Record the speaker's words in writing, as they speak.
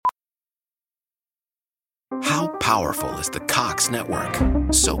How powerful is the Cox network?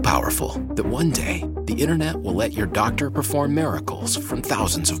 So powerful that one day, the internet will let your doctor perform miracles from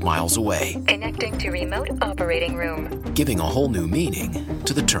thousands of miles away. Connecting to remote operating room. Giving a whole new meaning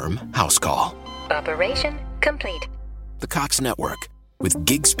to the term house call. Operation complete. The Cox network. With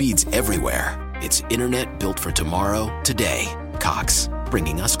gig speeds everywhere. It's internet built for tomorrow, today. Cox,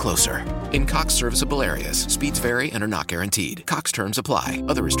 bringing us closer. In Cox serviceable areas, speeds vary and are not guaranteed. Cox terms apply.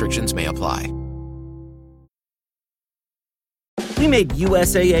 Other restrictions may apply. We made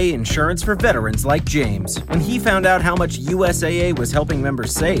USAA insurance for veterans like James. When he found out how much USAA was helping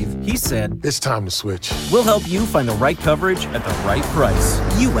members save, he said, "It's time to switch." We'll help you find the right coverage at the right price.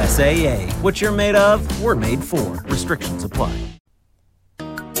 USAA. What you're made of, we're made for. Restrictions apply.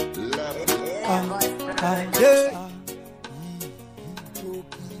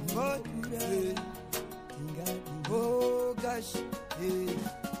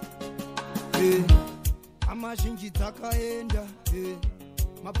 Amazhinji dzakaenda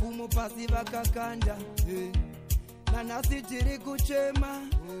mapumo pasi vakakanda nanasi tiri kuchema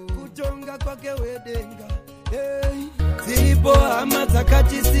kutonga kwake wedenga dziripo hama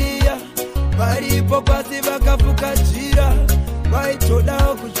dzakatisiya varipo pasi vakafukachira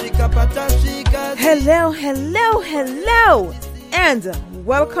vaitodawo kusvika patasvika. Hello and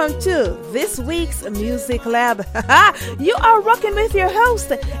welcome to this week's Music Lab. You are rocking with your host,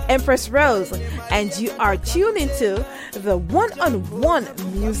 Empress Rose, and you are tuned into the one-on-one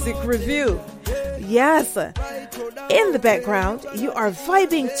music review. Yes, in the background, you are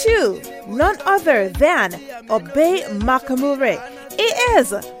vibing to none other than Obey Makamure. He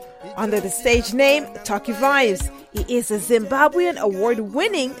is under the stage name Tocky Vibes. He is a Zimbabwean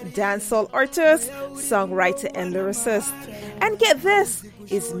award-winning dancehall artist, songwriter, and lyricist. And get this,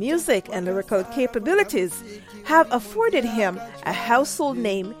 his music and lyrical capabilities have afforded him a household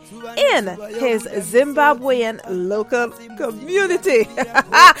name in his Zimbabwean local community.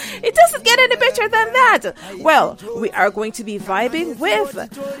 It doesn't get any better than that. Well, we are going to be vibing with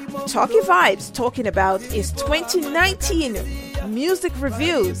Tocky Vibes, talking about his 2019 music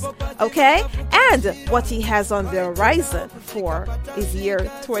reviews, okay? And what he has on the horizon for his year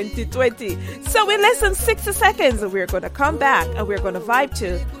 2020. So in less than 60 seconds, we're going to come back and we're going to vibe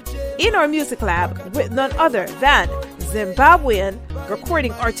to In Our Music Lab with none other than Zimbabwean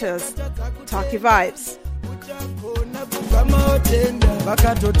recording artist Tocky Vibes.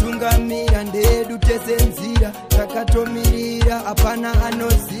 Vakatotungamira ndedu tese nzira takatomirira hapana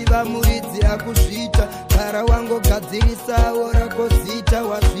anoziva muridzi akuzvita gara wangogadzirisawo rakozita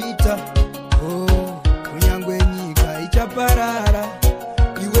wazvita kunyangwe nyika ichaparara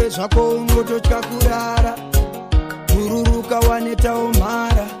iwe zvako unototya kurara kururuka wanetawo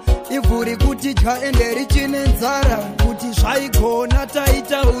mhara ivhuri kuti dya ende richine nzara kuti zvaigona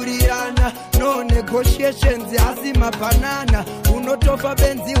taitaurirana no negotiations asi mabhanana unotofa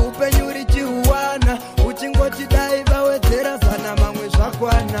benzi upenyu richiuwana uchingoti dai vawedzera zana mamwe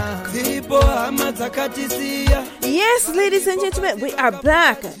zvakwana dziripo hama dzakatisiya. Yes, ladies and gentlemen, we are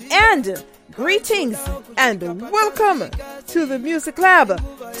back and greetings and welcome to the Music Lab.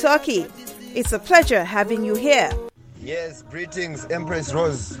 Tocky, it's a pleasure having you here. Yes, greetings, Empress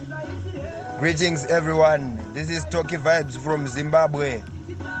Rose. Greetings, everyone. This is Tocky Vibes from Zimbabwe.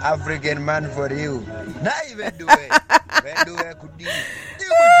 African man for you.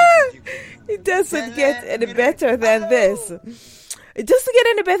 It doesn't get any better than this. It doesn't get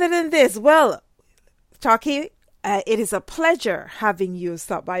any better than this. Well, Tocky, it is a pleasure having you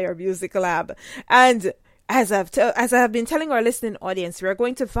stop by our Music Lab. And as I have been telling our listening audience, we are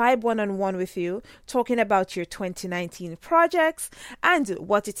going to vibe one-on-one with you, talking about your 2019 projects and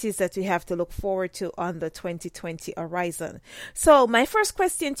what it is that we have to look forward to on the 2020 horizon. So my first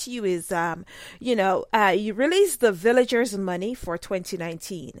question to you is, you released the Villagers Money for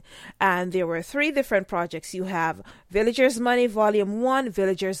 2019, and there were 3 different projects. You have Villagers Money Volume 1,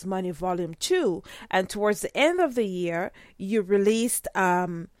 Villagers Money Volume 2, and towards the end of the year, you released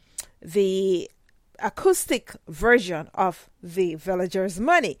the acoustic version of the Villagers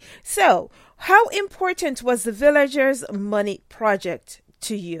Money. So, how important was the Villagers Money project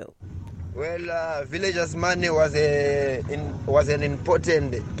to you? Well, Villagers Money was an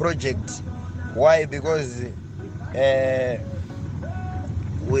important project. Why? Because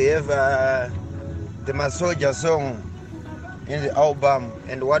we have the Masoja song in the album,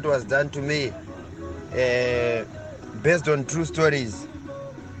 and what was done to me based on true stories.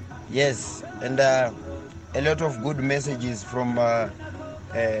 Yes, and a lot of good messages from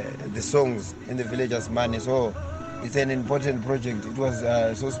the songs in the Villagers Money. So it's an important project. It was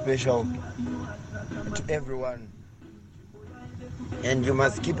so special to everyone, and you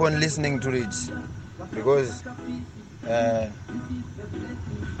must keep on listening to it. because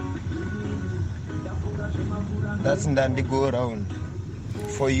that's Ndandi go around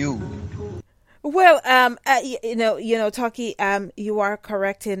for you. Well, Tocky, you are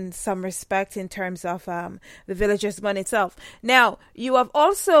correct in some respect in terms of the Villagers Money itself. Now, you have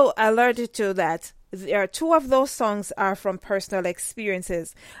also alerted to that there are two of those songs are from personal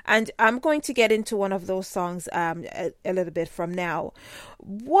experiences, and I'm going to get into one of those songs a little bit from now.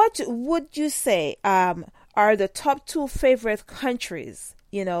 What would you say are the top two favorite countries,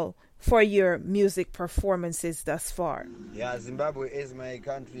 for your music performances thus far? Yeah, Zimbabwe is my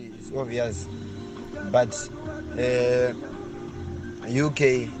country, it's obvious. But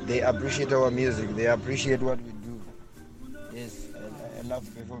UK, they appreciate our music, they appreciate what we do. Yes, I love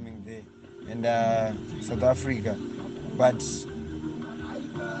performing there. And South Africa. But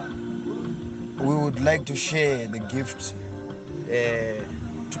we would like to share the gift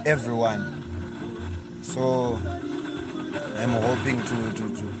to everyone. So I'm hoping to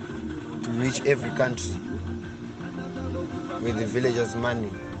reach every country with the Villagers Money.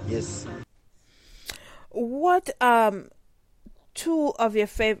 Yes. What two of your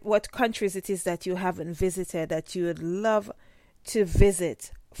what countries it is that you haven't visited that you would love to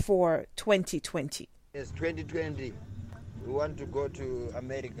visit for 2020? Yes, 2020. We want to go to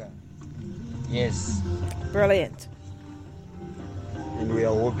America. Yes. Brilliant. And we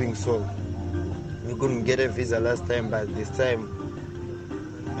are hoping so. We couldn't get a visa last time, but this time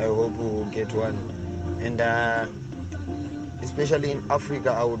I hope we will get one. And especially in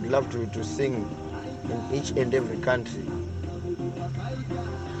Africa, I would love to sing in each and every country.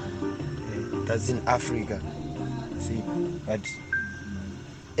 That's in Africa. See, but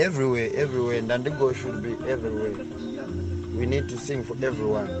everywhere, Nandigo should be everywhere. We need to sing for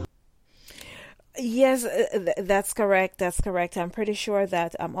everyone. Yes, that's correct. I'm pretty sure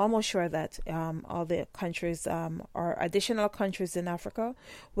that, I'm almost sure that all the countries or additional countries in Africa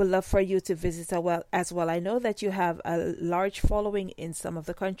would love for you to visit as well. I know that you have a large following in some of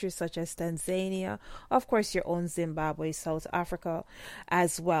the countries such as Tanzania, of course your own Zimbabwe, South Africa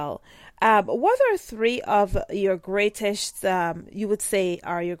as well. What are three of your greatest, you would say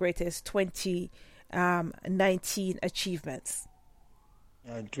are your greatest 2019 achievements?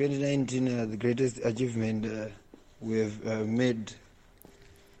 2019, the greatest achievement we have made,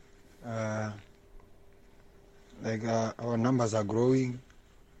 our numbers are growing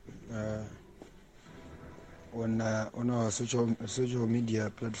on our social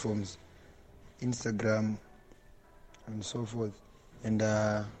media platforms, Instagram and so forth, and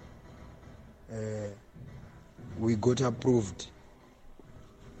we got approved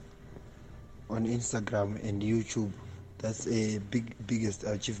on Instagram and YouTube. That's a biggest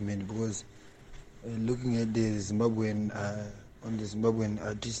achievement because looking at the Zimbabwean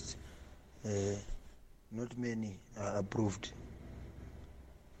artists, not many are approved.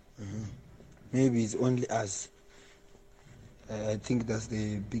 Maybe it's only us. I think that's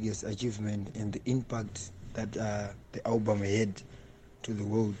the biggest achievement, and the impact that the album had to the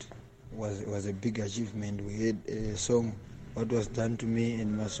world was a big achievement. We had a song, "What Was Done to Me"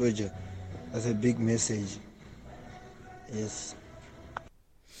 and Masoja. That's a big message. Yes.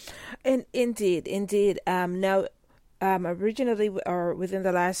 And indeed. Now, originally or within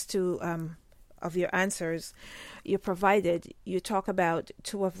the last two of your answers you provided, you talk about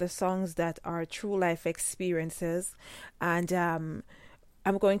two of the songs that are true life experiences, and I'm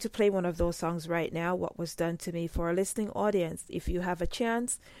going to play one of those songs right now, "What Was Done to Me." For our listening audience, if you have a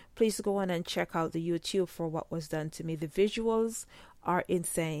chance, please go on and check out the YouTube for "What Was Done to Me." The visuals are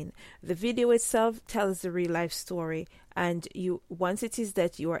insane. The video itself tells the real life story, and once it is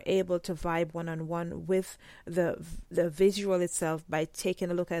that you are able to vibe one-on-one with the visual itself by taking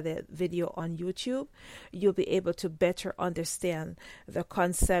a look at the video on YouTube, you'll be able to better understand the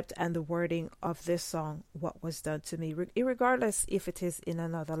concept and the wording of this song, "What Was Done to Me," regardless if it is in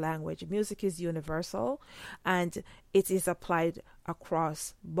another language. Music is universal, and it is applied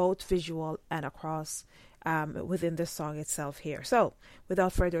across both visual and across within the song itself here. So,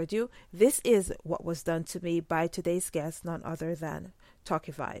 without further ado, this is "What Was Done to Me" by today's guest, none other than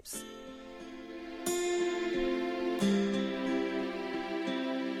Tocky Vibes.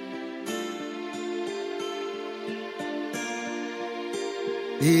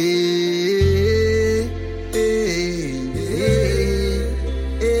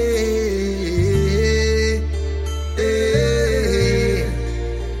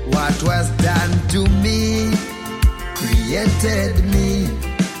 What was done to me created me.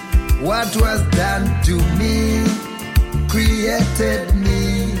 What was done to me created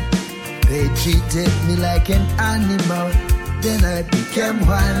me. They treated me like an animal, then I became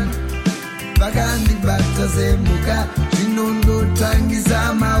one. vakandibata semhuka zvinondotangisa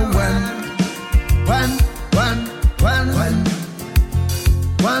ma1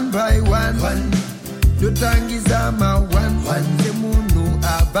 one by one ndotangisa ma1 semunhu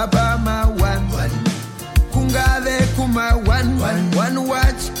abva pama1 kungave kuma1 one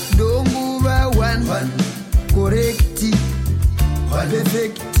watch ndonguva 1 correcti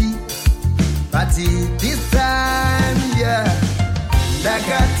perfecti but this time yeah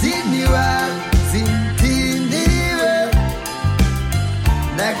ndakatiniwa zintiniwe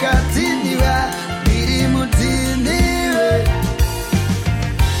ndakatiniwa ndiri mutiniwe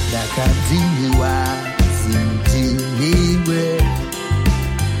ndakatiniwa zintiniwe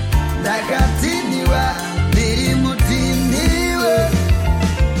ndakatiniwa ndiri mutiniwe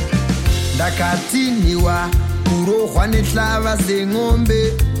ndakatiniwa kurohwa nehlava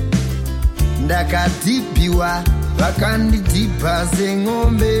seng'ombe ndakadhibhiwa vakandidhibha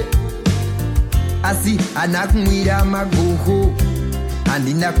seng'ombe asi hana kumwira magoho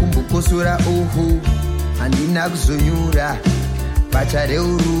handina kumbokosora oho handina kuzonyura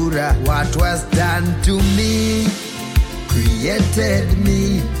vachareurura what was done to me created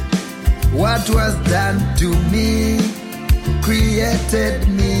me what was done to me created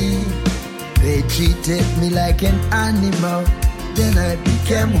me they treated me like an animal then I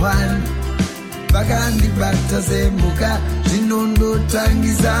became one vakandibata semhuka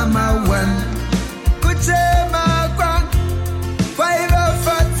zvinondotangisa ma1 kuchema kwangu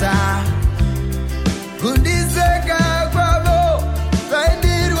kwaivafadza kundiseka kwavo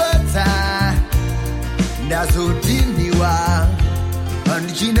vaindirwadza ndazotiniwa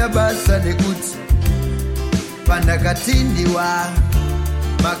handichina basa nekuti pandakatiniwa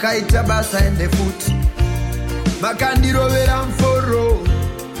makaita basa ende futi makandirovera muforo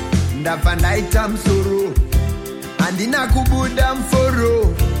ndabva ndaita musoro handina kubuda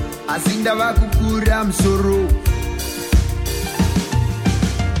muforo asi ndava kukura musoro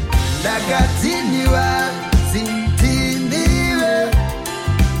ndakatiniwa zintiniwe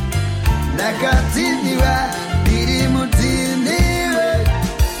ndakatiniwa ndiri mutiniwe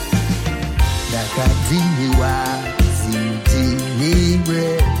ndakatiniwa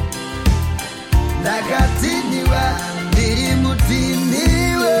zintiniwe ndakatiniwa ndiri mutiniwe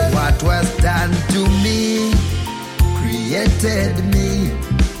what was done to me created me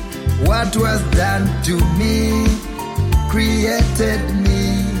what was done to me created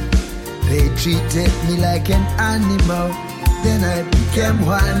me they treated me like an animal then I became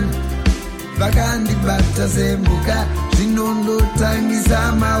one vakandibata semhuka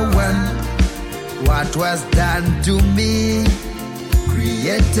zvinondotangisa ma1 what was done to me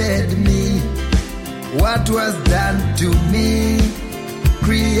created me what was done to me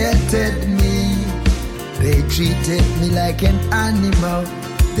created me they treated me like an animal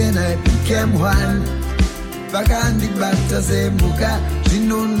then I became one vakandibata semhuka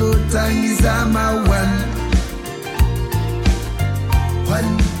zvinondotangisa ma1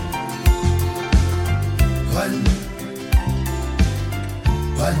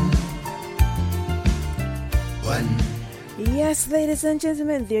 Yes, ladies and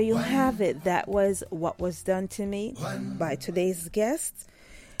gentlemen, there you have it. That was What Was Done to Me by today's guest,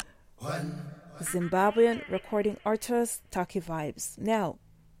 Zimbabwean recording artist Tocky Vibes. Now,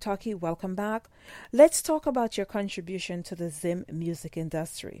 Tocky, welcome back. Let's talk about your contribution to the Zim music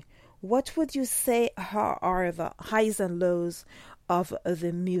industry. What would you say are the highs and lows of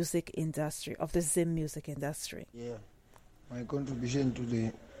the music industry, of the Zim music industry? Yeah, my contribution to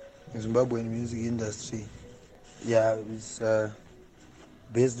the Zimbabwean music industry, yeah, it's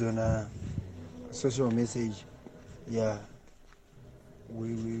based on a social message. Yeah,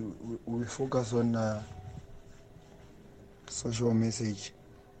 we focus on social message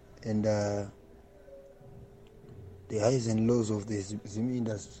and the highs and lows of the Zim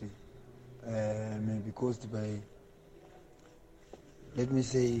industry may be caused by, let me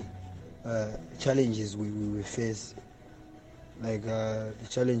say, challenges we face, like the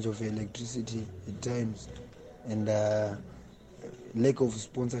challenge of electricity at times and lack of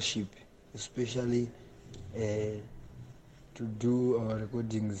sponsorship, especially to do our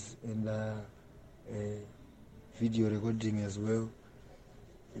recordings and video recording as well.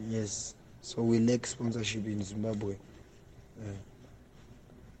 Yes, so we lack sponsorship in Zimbabwe.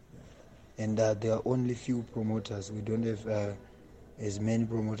 And there are only few promoters. We don't have as many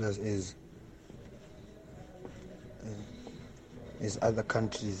promoters as other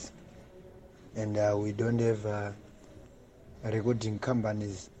countries. And we don't have recording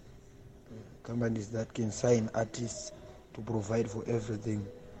companies that can sign artists to provide for everything,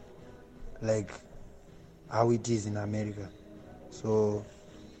 like how it is in America. So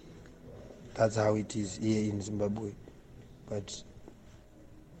that's how it is here in Zimbabwe. But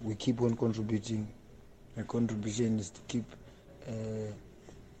we keep on contributing. My contribution is to keep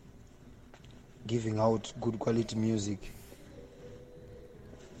giving out good quality music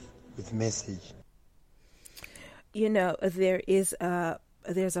with message. You know, there's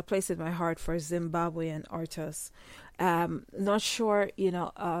a place in my heart for Zimbabwean artists. Not sure, you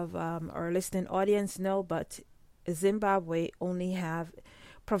know, of our listening audience know, but Zimbabwe only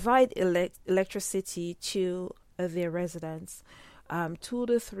provide electricity to their residents 2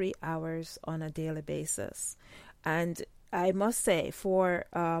 to 3 hours on a daily basis. And I must say, for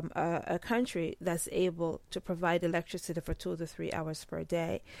a country that's able to provide electricity for 2 to 3 hours per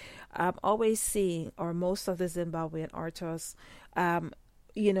day, I'm always seeing, or most of the Zimbabwean artists,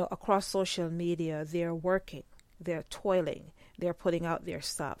 you know, across social media, they're working, they're toiling, they're putting out their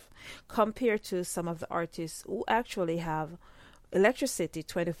stuff, compared to some of the artists who actually have electricity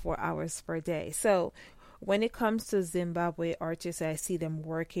 24 hours per day. So when it comes to Zimbabwe artists, I see them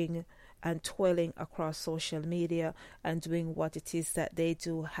working and toiling across social media and doing what it is that they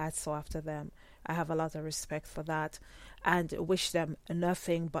do. Hats off to them. I have a lot of respect for that and wish them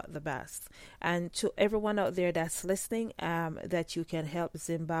nothing but the best. And to everyone out there that's listening, that you can help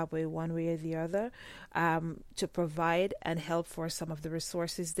Zimbabwe one way or the other to provide and help for some of the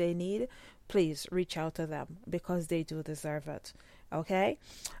resources they need, please reach out to them because they do deserve it. Okay?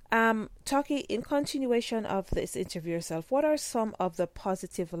 Tocky, in continuation of this interview yourself, what are some of the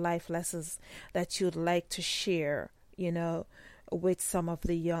positive life lessons that you'd like to share, you know, with some of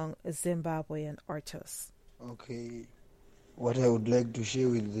the young Zimbabwean artists? Okay. What I would like to share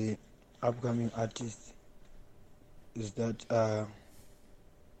with the upcoming artists is that I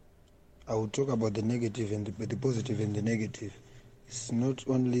will talk about the negative and the positive and the negative. It's not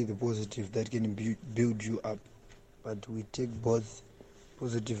only the positive that can build you up, but we take both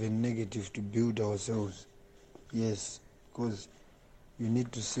positive and negative to build ourselves. Yes, because you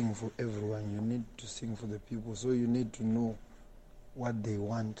need to sing for everyone. You need to sing for the people. So you need to know what they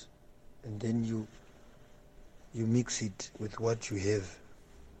want, and then you mix it with what you have,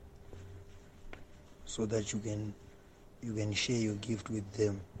 so that you can share your gift with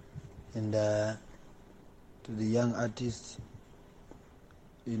them. And to the young artists,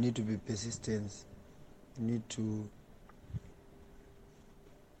 you need to be persistent. You need to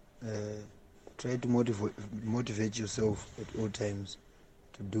try to motivate yourself at all times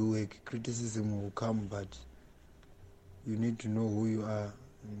to do work. Criticism will come, but you need to know who you are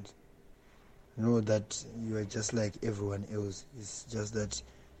and know that you are just like everyone else. It's just that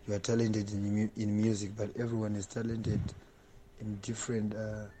you are talented in music, but everyone is talented in different,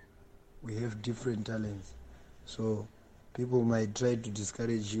 we have different talents. So people might try to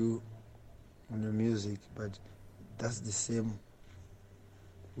discourage you on your music, but that's the same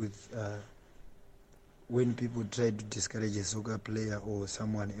with when people try to discourage a soccer player or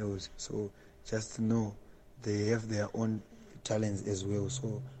someone else. So just know they have their own talents as well.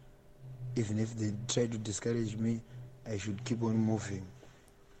 So even if they try to discourage me, I should keep on moving.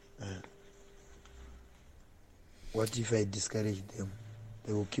 What if I discourage them?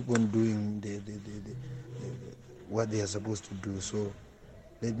 They will keep on doing what they are supposed to do. So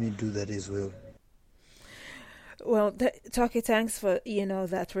let me do that as well. Well, Tocky, thanks for, you know,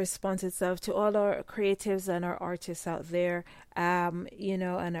 that response itself. To all our creatives and our artists out there, you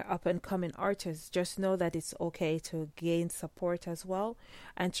know, and our up-and-coming artists, just know that it's okay to gain support as well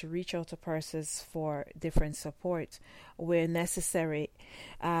and to reach out to persons for different support where necessary.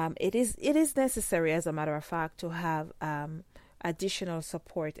 It is necessary, as a matter of fact, to have additional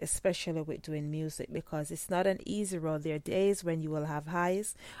support, especially with doing music, because it's not an easy road. There are days when you will have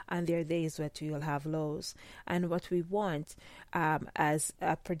highs and there are days when you will have lows. And what we want, as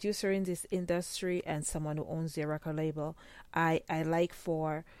a producer in this industry and someone who owns their record label, I like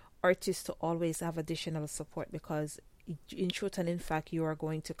for artists to always have additional support, because in truth and in fact, you are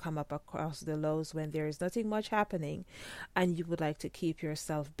going to come up across the lows when there is nothing much happening and you would like to keep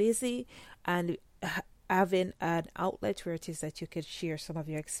yourself busy and having an outlet where it is that you can share some of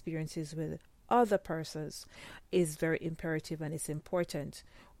your experiences with other persons is very imperative, and it's important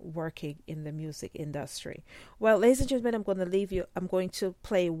working in the music industry. Well, ladies and gentlemen, I'm going to leave you. I'm going to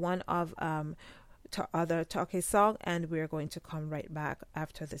play one of other Tocky song, and we're going to come right back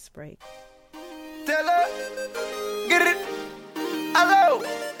after this break. Tell her, get it, hello,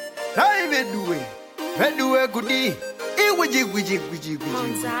 how you doing? How do I go di?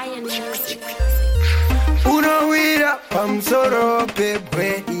 Unawira pamsoro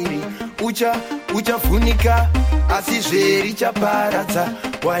pepe iri uchafunika asi zveri chaparadza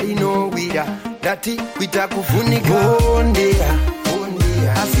wainowira ndati kuita kufunika ondea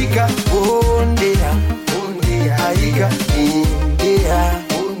asika ondea aika ondea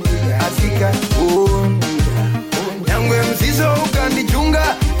asika ondea nyangwe mzizo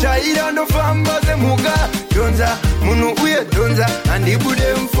ukandichunga chaira ndofamba semuka donza munhu uye donza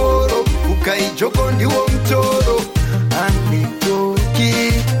handibude mforo ukaijoko ndiwo mtoro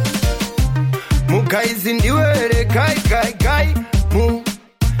handitoki mukaizi ndiwere kai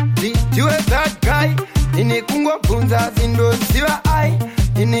ndiwe that guy ini kungobvunza zindoziva ai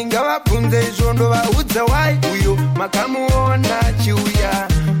ini ngavabvunze izvo ndovaudza wai uyo makamuona chiuya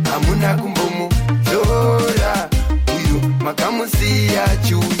hamuna kumbomudzora uyo makamusiya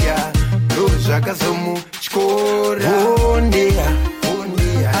chiuya ndo zvakazomutyora ondea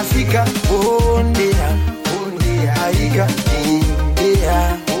asika ondea aika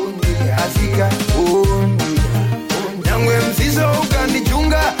ondea asika ondea nyangwe mzizo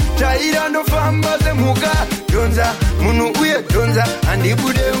ukandichunga chaira ndofamba semuka donza munhu uye donza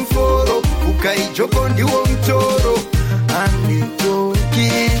handibude mforo ukaijoko ndiwo mtoro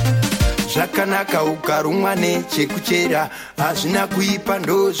handitoki zvakanaka ukarumwa nechekuchera hazvina kuipa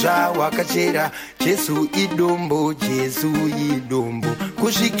ndo zvawakachera jesu idombo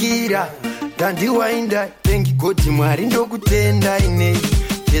kusvikira tandiwainda tengigoti mwari ndokutenda inei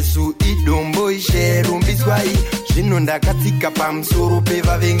jesu idombo isherumbiswai zvino ndakatsika pamusoro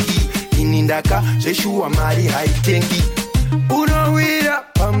pevavengi ini ndakazveshuwa mari haitengi unowira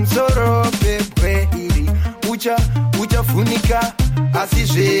pamusoro pebwe iri uchafunika asi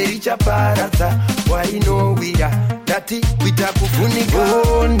zverichaparadza wainowira ndati kuita kufunika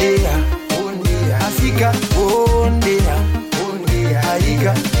ondea asika ondea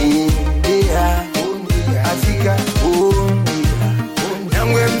aika ondea asika ondea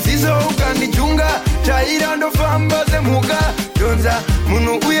nyangwe mzizo ukandichunga chaira ndofamba semuka donza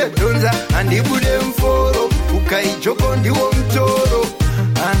munhu uye donza handibude mforo ukaijoko ndiwo mtoro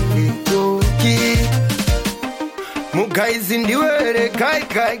handitoki mugaizi ndiwere kai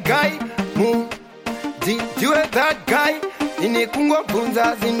ndiwe that guy ini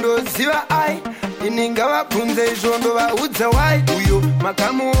kungobvunza zindoziva ai ini ngavabvunze izvo ndovaudza wai uyo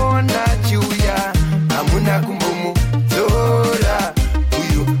makamuona chiuya hamuna kumbomudzora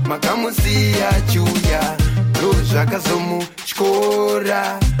uyo makamusiya chiuya ndo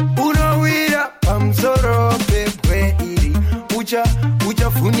zvakazomutyora unowira pamusoro pebwe iri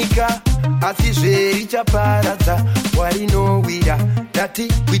uchafunika asi zverichaparadza warinowira ndati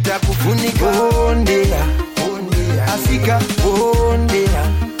kuita kufunika ondea asika ondea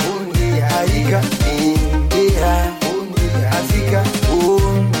aika ondea asika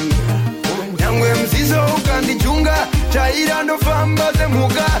ondea nyangwe mzizo ukandichunga chaira ndofamba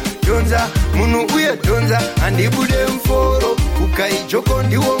semuka donza munhu uye donza handibude mforo ukaijoko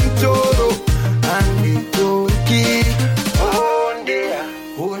ndiwo mtoro handitoki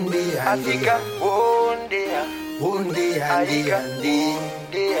ondea asika ondea aika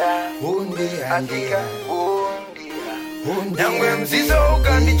ondea asika ondea nyangwe mzizo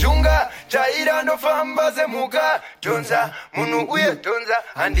ukandichunga chaira ndofamba semuka donza munhu uye donza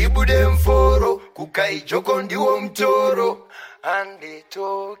handibude mforo kukaijoko ndiwo mtoro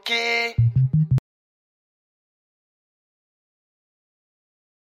handitoki.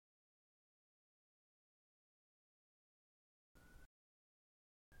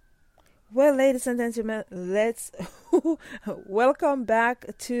 Well, ladies and gentlemen, let's welcome back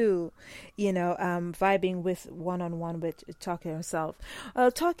to, vibing with one-on-one with Tocky himself.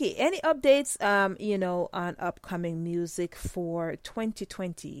 Tocky, any updates, on upcoming music for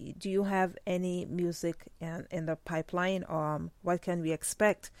 2020? Do you have any music in the pipeline? What can we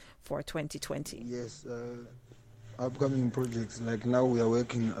expect for 2020? Yes, upcoming projects. Like now we are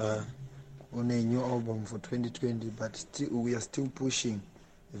working on a new album for 2020, but we are still pushing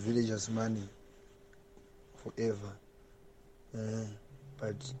Villagers Money forever,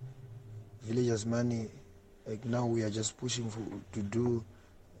 but Villagers Money, like now we are just pushing to do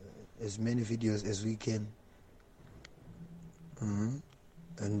as many videos as we can,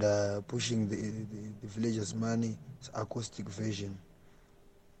 and pushing the Villagers Money acoustic version.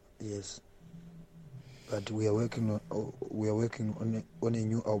 Yes, but we are working on a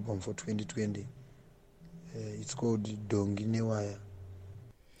new album for 2020. It's called Dongi Newaya.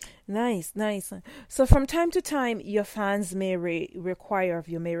 Nice. So from time to time, your fans may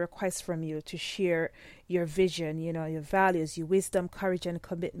request from you to share your vision, your values, your wisdom, courage, and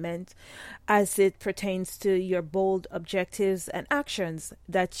commitment as it pertains to your bold objectives and actions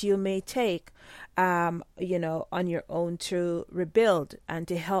that you may take, on your own to rebuild and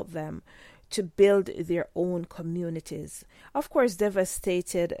to help them to build their own communities. Of course,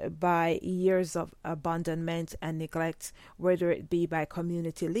 devastated by years of abandonment and neglect, whether it be by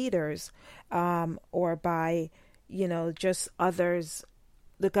community leaders or by, just others,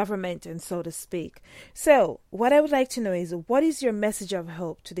 the government, and so to speak. So what I would like to know is, what is your message of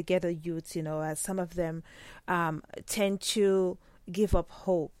hope to the ghetto youths, as some of them tend to give up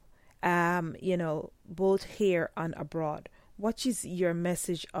hope, both here and abroad? What is your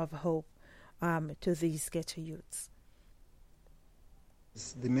message of hope to these ghetto youths?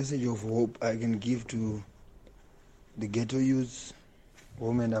 The message of hope I can give to the ghetto youths,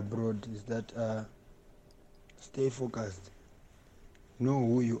 women abroad, is that stay focused. Know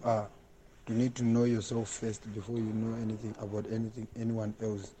who you are. You need to know yourself first before you know anything about anyone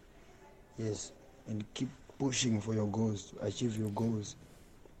else. Yes, and keep pushing for your goals, to achieve your goals.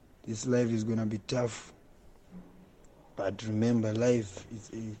 This life is gonna be tough, but remember, life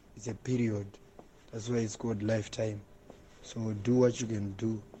is a period. That's why it's called lifetime. So do what you can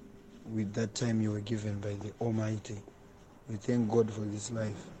do with that time you were given by the Almighty. We thank God for this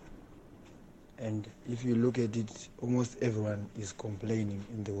life. And if you look at it, almost everyone is complaining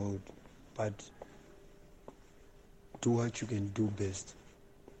in the world. But do what you can do best.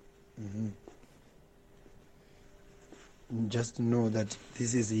 Just know that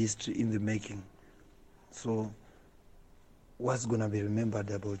this is history in the making. So what's going to be remembered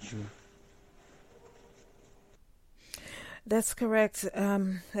about you? That's correct.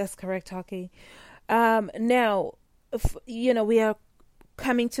 That's correct, Tocky. Now, we are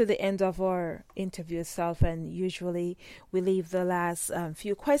coming to the end of our interview itself, and usually we leave the last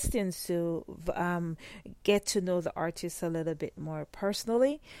few questions to get to know the artist a little bit more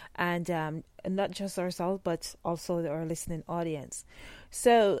personally, and not just ourselves, but also our listening audience.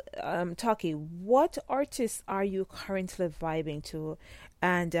 So, Tocky, what artists are you currently vibing to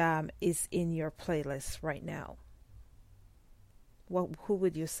and is in your playlist right now? Who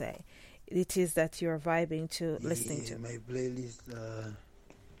would you say it is that you're vibing to, listening to? My playlist,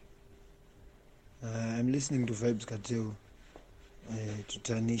 I'm listening to Vibes Cartel, to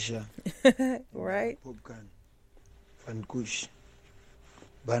Tanisha, right? Popcorn, Van Kush,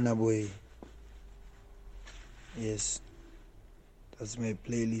 Burna Boy. Yes, that's my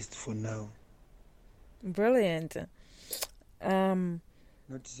playlist for now. Brilliant. Not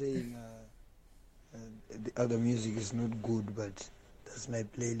saying the other music is not good, but that's my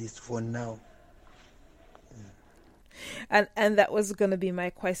playlist for now. And that was going to be my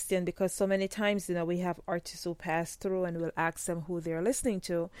question, because so many times, we have artists who pass through and we'll ask them who they're listening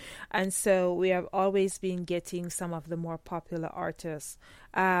to. And so we have always been getting some of the more popular artists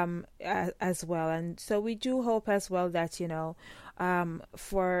as well. And so we do hope as well that,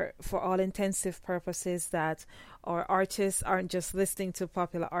 for all intensive purposes, that our artists aren't just listening to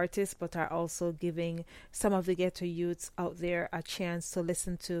popular artists, but are also giving some of the ghetto youths out there a chance to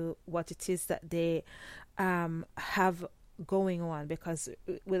listen to what it is that they have going on. Because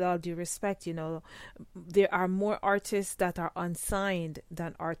with all due respect, there are more artists that are unsigned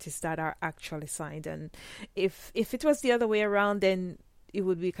than artists that are actually signed. And if it was the other way around, then it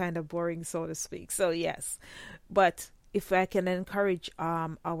would be kind of boring, so to speak. So yes, but if I can encourage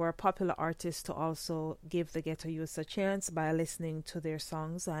our popular artists to also give the ghetto youth a chance by listening to their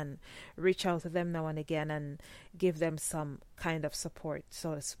songs and reach out to them now and again and give them some kind of support,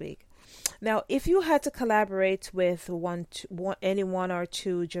 so to speak. Now, if you had to collaborate with any one or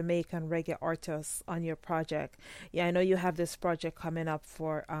two Jamaican reggae artists on your project, I know you have this project coming up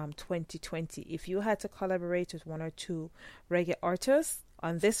for 2020. If you had to collaborate with one or two reggae artists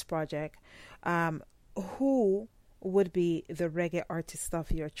on this project, who would be the reggae artist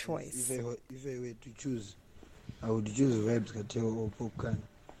of your choice? If I were to choose, I would choose Vibes Cartel or Popcorn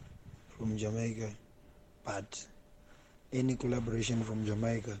from Jamaica. But any collaboration from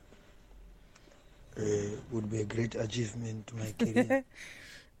Jamaica would be a great achievement to my career.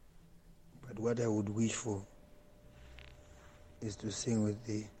 But what I would wish for is to sing with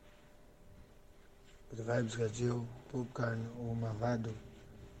the Vibes Cartel, Popcorn, or Mavado.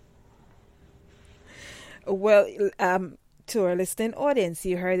 Well, to our listening audience,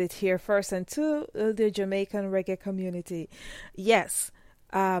 you heard it here first, and to the Jamaican reggae community. Yes,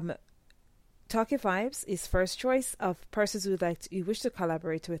 Tocky Vibes is first choice of persons you wish to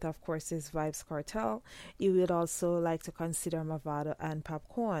collaborate with. Of course, is Vibes Cartel. You would also like to consider Mavado and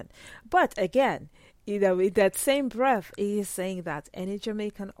Popcorn. But again, with that same breath, he is saying that any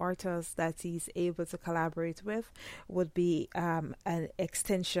Jamaican artist that he's able to collaborate with would be an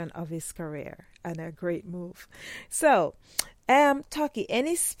extension of his career and a great move. So, Tocky,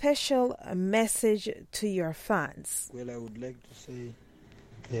 any special message to your fans? Well, I would like to say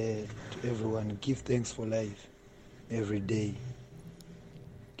to everyone. Give thanks for life every day.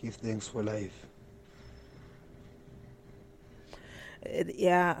 Give thanks for life.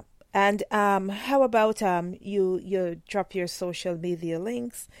 Yeah. And how about you drop your social media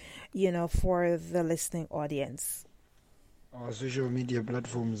links, for the listening audience? Our social media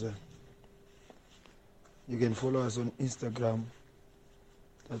platforms. You can follow us on Instagram.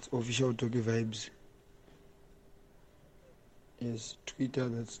 That's official Tocky Vibes. Yes, Twitter,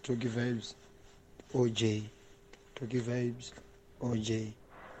 that's Tocky Vibes OJ. Tocky Vibes OJ.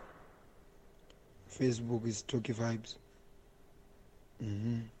 Facebook is Tocky Vibes.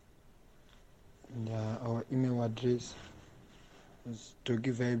 And our email address is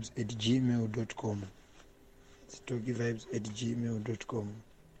tockyvibes@gmail.com. It's tockyvibes@gmail.com.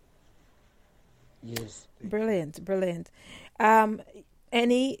 Yes. Brilliant.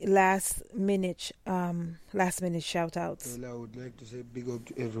 Any last minute shout outs? Well, I would like to say big up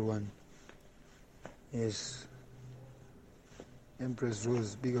to everyone. Yes. Empress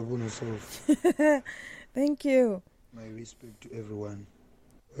Rose, big up on yourself. Thank you. My respect to everyone.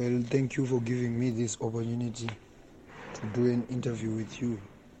 Well, thank you for giving me this opportunity to do an interview with you.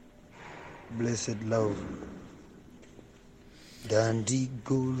 Blessed love. Dandy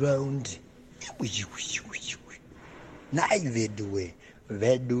go round.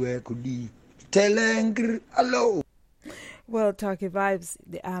 Hello. Well, Tocky Vibes,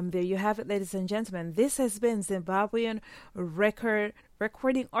 there you have it, ladies and gentlemen. This has been Zimbabwean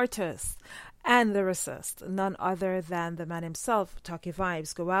recording artist and lyricist, none other than the man himself, Tocky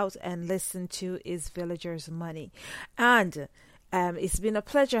Vibes. Go out and listen to his Villagers Money. And it's been a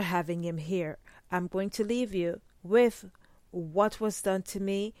pleasure having him here. I'm going to leave you with What Was Done to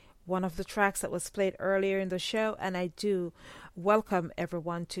Me, one of the tracks that was played earlier in the show, and I do welcome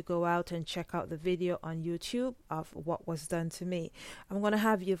everyone to go out and check out the video on YouTube of What Was Done to Me. I'm going to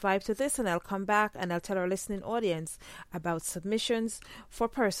have you vibe to this, and I'll come back and I'll tell our listening audience about submissions for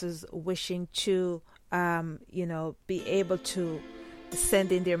persons wishing to, be able to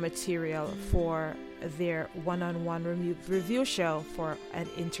send in their material for their one-on-one review show for an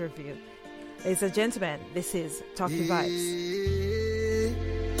interview. Ladies and gentlemen, this is Tocky Vibes.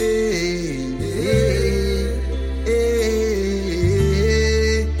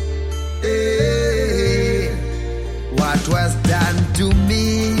 What was done to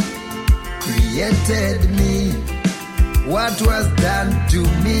me created me. What was done to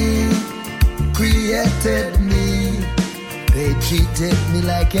me created me. They treated me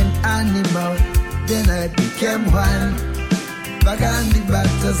like an animal, then I became one. Bagandi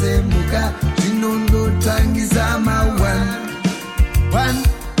batazemuka zinondo tangizama one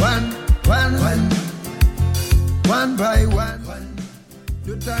by one.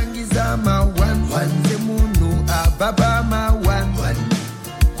 Lutangizama one zemunu ababama one.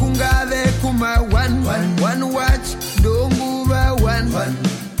 Kungale kuma one watch donguba one.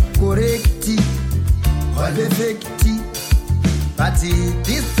 Correcti, perfecti. But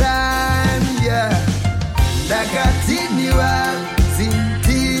this time, yeah, Nakatiniwa,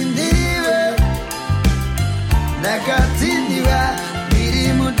 Zintiniwe, Nakatiniwa,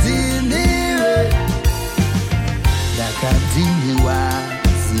 Mirimutiniwe, Nakatiniwa,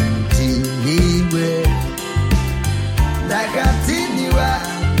 Zintiniwe, Nakatiniwa,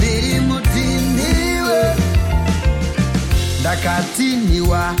 Mirimutiniwe,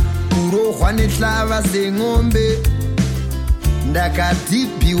 Nakatiniwa, Kurohwa netlava zengombe,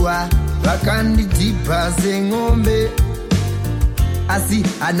 Ndakatipiwa vakandidzipa seng'ombe, asi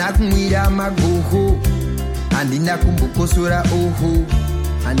anakumwira magoho, handina kumbokosora oho,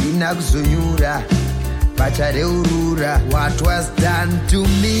 handina kuzonyura vachareurura. What was done to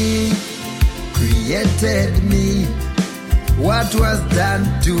me created me. What was done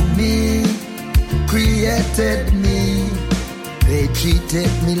to me created me. They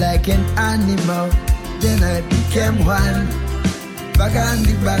treated me like an animal, then I became one.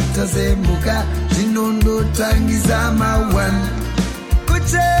 Bagandi batazemuka zinondo tangizama one.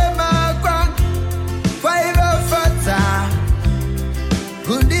 Kuchema kwang fata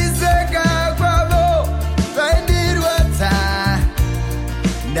kundiseka kwabo faindirwata.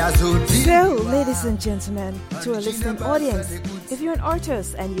 So, ladies and gentlemen, to our listening audience, if you're an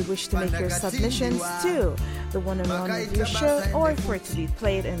artist and you wish to make your submissions to the one-on-one review show, or for it to be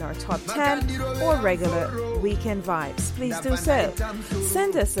played in our top 10 or regular weekend vibes, please do so.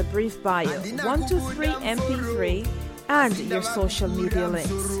 Send us a brief bio, 123 MP3, and your social media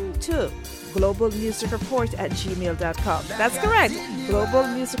links to globalmusicreport@gmail.com. That's correct,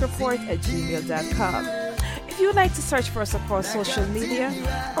 globalmusicreport@gmail.com. If you'd like to search for us across social media,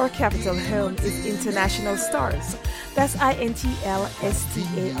 our capital home is International Stars. That's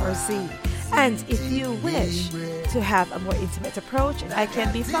INTLSTARZ. And if you wish to have a more intimate approach, I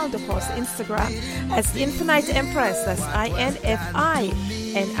can be found across Instagram as Infinite Empress. That's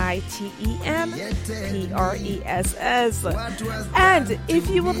INFINITEMPRESS. And if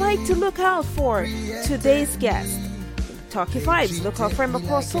you would like to look out for today's guest, Tocky Vibes, look out for him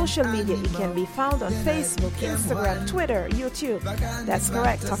across social media. He can be found on Facebook, Instagram, Twitter, YouTube. That's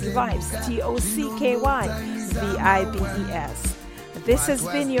correct, Tocky Vibes, TOCKYVIBES. This has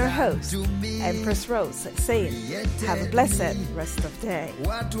been your host, Empress Rose, saying, have a blessed rest of the day.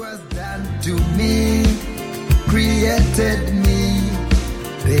 What was done to me, created me.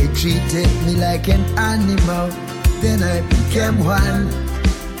 They treated me like an animal, then I became one.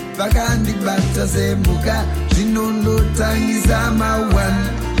 Bagandi bata zemuka, jinondo tangizama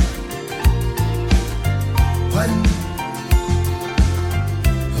one.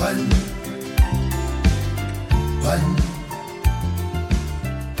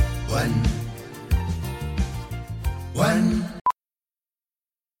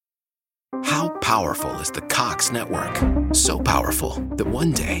 How powerful is the Cox network? So powerful that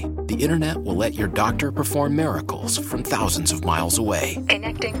one day the internet will let your doctor perform miracles from thousands of miles away.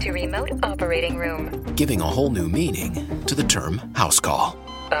 Connecting to remote operating room. Giving a whole new meaning to the term house call.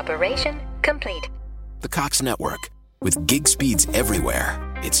 Operation complete. The Cox network. With gig speeds everywhere,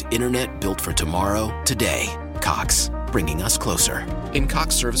 it's internet built for tomorrow, today. Cox, bringing us closer. In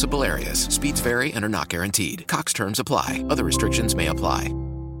Cox serviceable areas, speeds vary and are not guaranteed. Cox terms apply. Other restrictions may apply.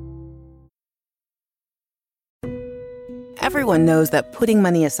 Everyone knows that putting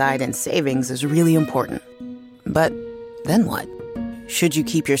money aside in savings is really important. But then what? Should you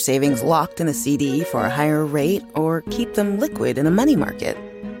keep your savings locked in a CD for a higher rate or keep them liquid in a money market?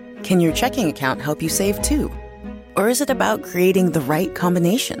 Can your checking account help you save too? Or is it about creating the right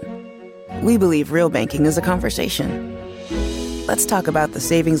combination? We believe real banking is a conversation. Let's talk about the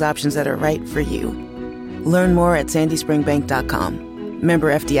savings options that are right for you. Learn more at sandyspringbank.com.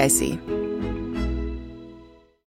 Member FDIC.